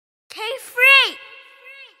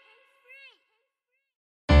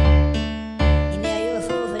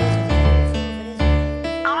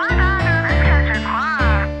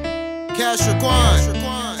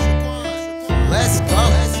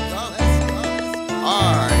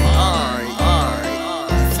Alright.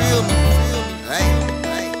 Feel me? Hey.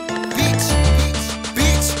 Bitch.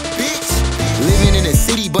 Living in a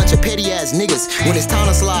city, bunch of petty ass niggas. When it's time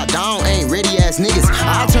to slide down, ain't ready ass niggas.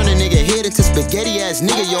 I turn a nigga head into spaghetti ass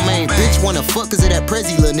nigga. Your main bitch wanna fuck cause of that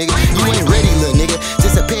prezi, lil' nigga. You ain't ready, lil' nigga.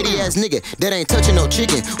 Just a petty ass nigga that ain't touching no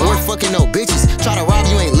chicken or fucking no bitches. Try to rob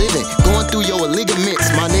you, ain't living. Going through your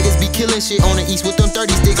ligaments. My niggas be killing shit on the east with them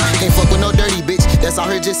 30 sticks. Can't fuck with no dirty bitch that's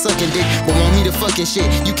out here just sucking dick, but want me to fucking shit.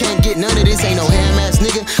 You can't get none of this, ain't no ham ass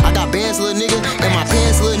nigga. I got bands, lil' nigga, in my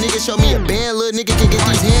pants, lil' nigga. Show me a band, lil' nigga, can get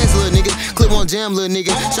these hands, lil' nigga. Clip on jam, lil'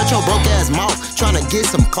 nigga. Shut your broke ass mouth, tryna get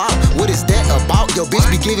some clout. What is that about? Yo bitch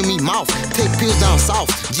be giving me mouth. Take pills down south,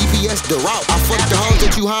 GPS the route. I fuck the hoes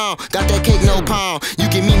that you hound. Got that cake, no pound. You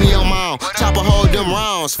can meet me on mine. Chop a hold them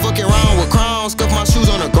rounds. Fucking around with crowns. Scuff my shoes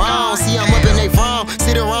on the ground. See I'm up in they frown.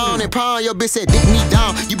 Sit around and pound. Your bitch said dick me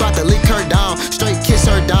down. You bout to lick her down. Straight kiss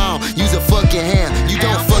her down. Use a fucking hand. You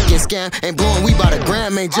don't fucking scam. Ain't blowing we bout a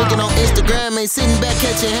gram. Ain't drinking on Instagram. Ain't sitting back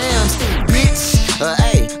catching hams. Bitch.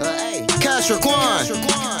 Kasher Quon.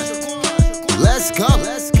 Let's go.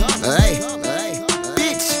 Hey.